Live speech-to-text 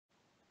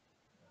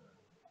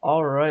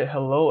Alright,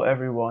 hello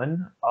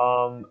everyone.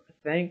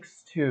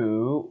 Thanks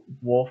to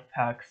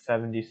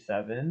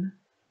Wolfpack77,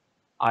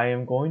 I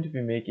am going to be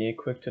making a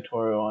quick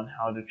tutorial on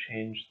how to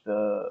change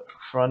the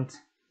front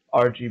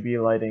RGB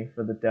lighting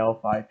for the Dell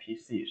 5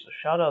 PC. So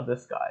shout out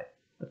this guy.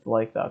 Let's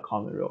like that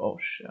comment real. Oh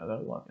shit, I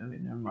gotta look. Okay,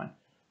 never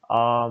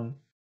mind.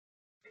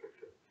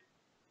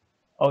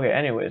 Okay,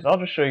 anyways, I'll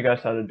just show you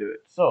guys how to do it.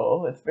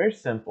 So it's very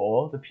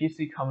simple. The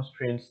PC comes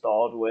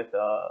pre-installed with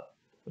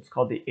what's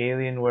called the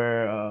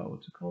Alienware.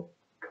 What's it called?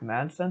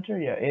 Command Center?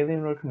 Yeah,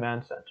 Alienware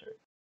Command Center.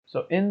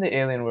 So in the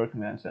Alienware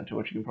Command Center,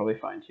 which you can probably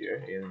find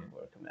here,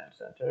 Alienware Command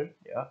Center,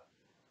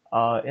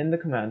 yeah. In the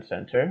Command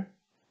Center,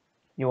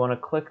 you want to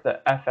click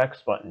the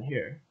FX button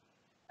here,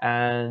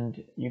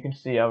 and you can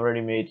see I've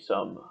already made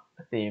some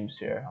themes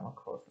here. I'm gonna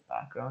close the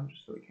background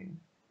just so we can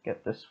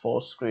get this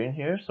full screen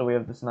here. So we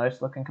have this nice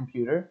looking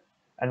computer,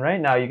 and right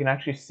now you can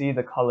actually see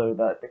the color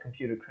that the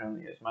computer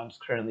currently is. Mine's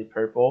currently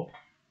purple,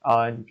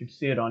 and you can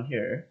see it on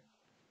here.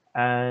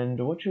 And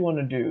what you want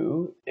to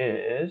do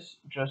is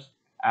just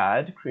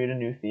create a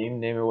new theme,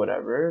 name it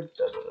whatever,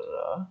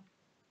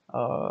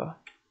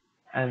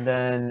 and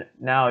then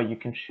now you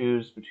can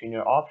choose between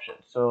your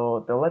options.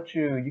 So they'll let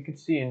you can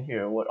see in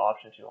here what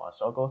options you want.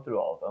 So I'll go through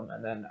all of them,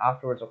 and then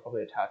afterwards I'll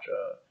probably attach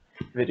a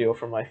video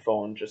from my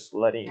phone just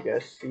letting you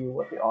guys see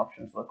what the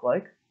options look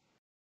like.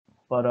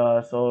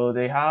 But so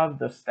they have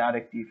the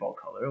static default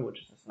color,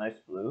 which is this nice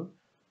blue.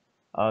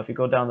 If you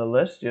go down the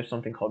list, you have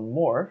something called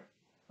Morph,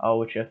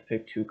 which you have to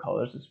pick two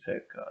colors. Let's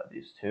pick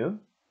these two.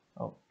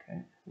 Okay,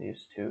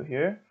 these two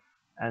here.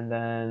 And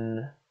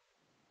then,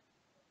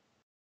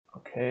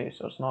 okay,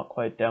 so it's not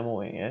quite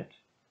demoing it.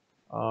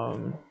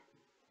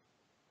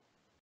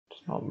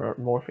 It's not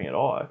morphing at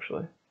all,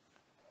 actually.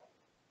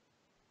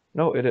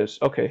 No, it is.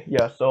 Okay,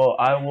 yeah, so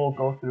I will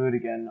go through it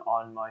again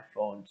on my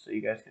phone so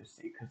you guys can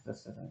see, because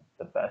this isn't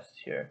the best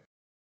here.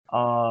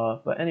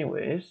 But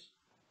anyways,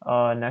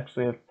 next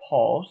we have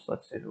Pulse.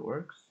 Let's see if it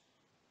works.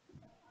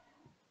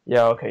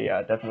 Yeah, okay, yeah,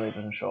 it definitely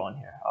doesn't show on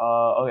here.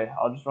 Okay,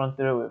 I'll just run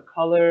through it with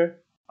color.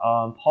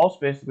 Pulse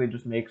basically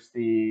just makes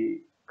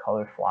the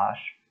color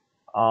flash.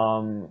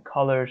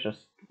 Color is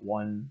just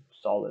one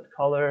solid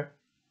color.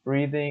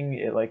 Breathing,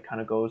 it like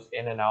kind of goes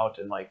in and out,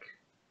 and like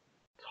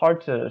it's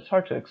hard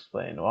to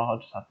explain. Well, I'll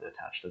just have to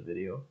attach the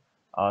video.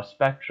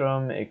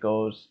 Spectrum, it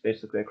goes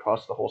basically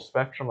across the whole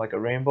spectrum like a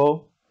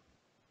rainbow.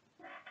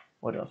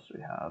 What else do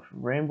we have?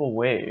 Rainbow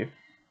wave.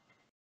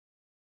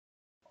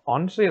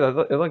 Honestly,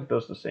 it like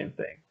does the same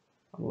thing.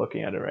 I'm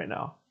looking at it right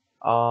now.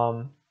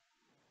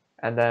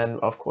 And then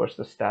of course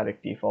the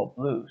static default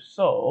blue.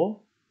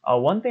 So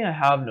one thing I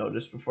have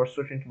noticed before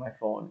switching to my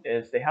phone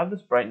is they have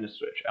this brightness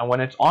switch, and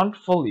when it's on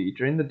fully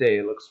during the day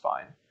it looks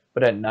fine.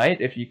 But at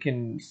night, if you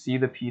can see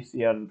the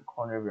PC out of the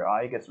corner of your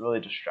eye, it gets really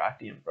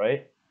distracting and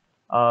bright.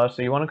 So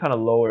you want to kind of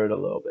lower it a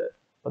little bit.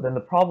 But then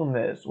the problem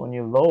is when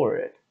you lower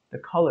it, the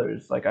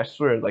colors, like I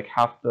swear, like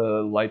half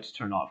the lights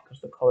turn off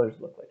because the colors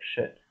look like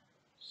shit.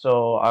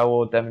 So I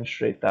will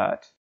demonstrate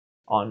that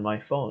on my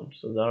phone.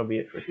 So that'll be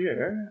it for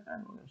here,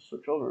 and we're going to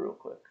switch over real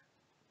quick.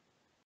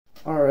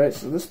 Alright,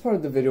 so this part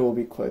of the video will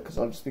be quick because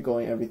I'll just be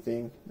going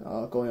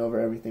over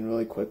everything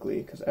really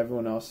quickly because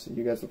everyone else,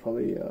 you guys will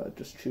probably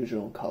just choose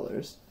your own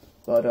colors.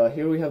 But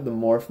here we have the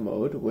Morph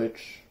Mode,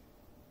 which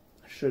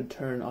should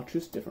turn, I'll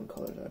choose different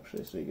colors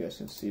actually so you guys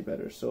can see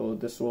better. So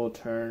this will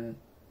turn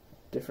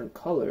different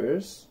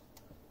colors.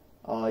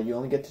 You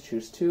only get to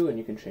choose two, and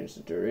you can change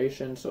the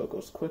duration so it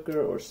goes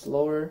quicker or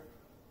slower.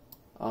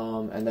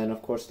 And then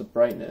of course the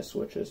brightness,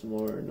 which is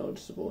more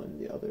noticeable in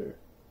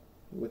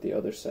with the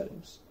other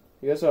settings.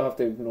 You guys will have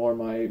to ignore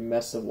my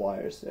mess of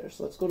wires there.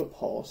 So let's go to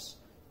Pulse.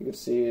 You can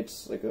see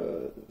it's like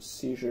a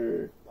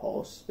seizure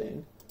pulse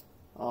thing.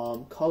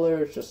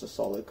 Color is just a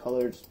solid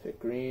color. Just pick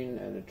green,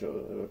 and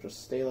it'll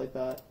just stay like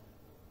that.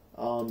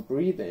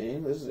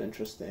 Breathing, this is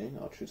interesting.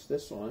 I'll choose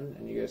this one,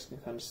 and you guys can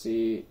kind of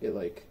see it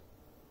like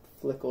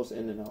flickles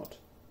in and out.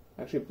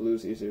 Actually,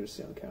 blue's easier to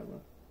see on camera.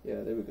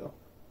 Yeah, there we go.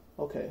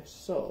 Okay,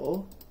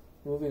 so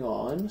moving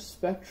on.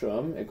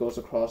 Spectrum, it goes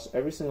across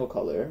every single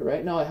color.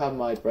 Right now I have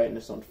my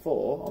brightness on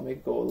full. I'll make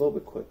it go a little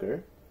bit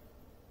quicker.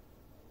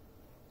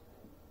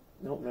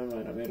 Nope, never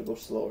mind. I made it go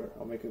slower.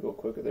 I'll make it go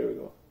quicker. There we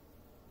go.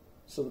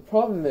 So the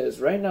problem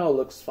is, right now it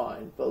looks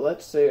fine, but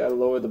let's say I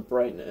lower the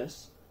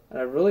brightness, and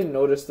I really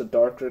notice the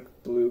darker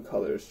blue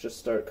colors just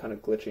start kind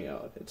of glitching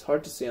out. It's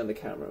hard to see on the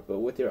camera, but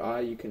with your eye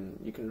you can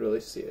really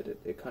see it.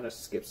 It kind of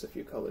skips a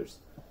few colors.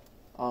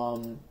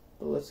 But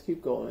let's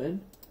keep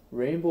going.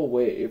 Rainbow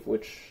Wave,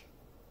 which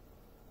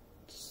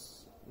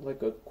is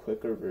like a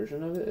quicker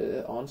version of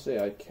it. Honestly,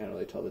 I can't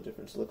really tell the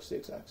difference. It looks the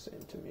exact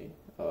same to me.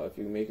 If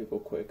you make it go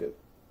quick, it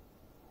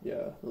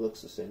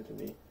looks the same to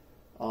me.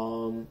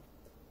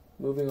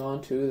 Moving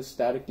on to the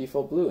static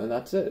default blue, and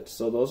that's it.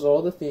 So those are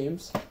all the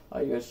themes.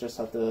 You guys just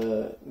have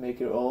to make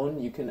your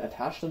own. You can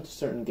attach them to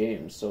certain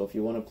games. So if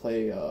you want to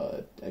play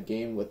a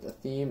game with a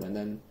theme, and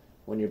then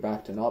when you're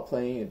back to not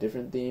playing a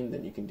different theme,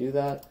 then you can do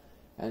that.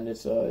 And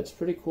it's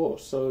pretty cool.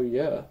 So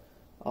yeah,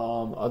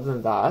 other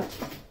than that,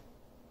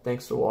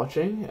 thanks for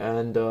watching,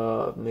 and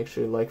make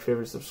sure you like,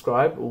 favorite,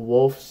 subscribe.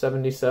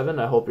 Wolf77,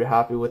 I hope you're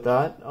happy with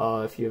that.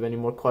 If you have any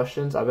more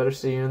questions, I better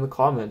see you in the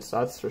comments,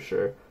 that's for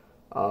sure.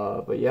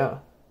 But yeah,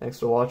 thanks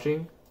for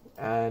watching,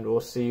 and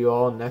we'll see you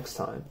all next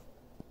time.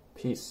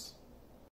 Peace.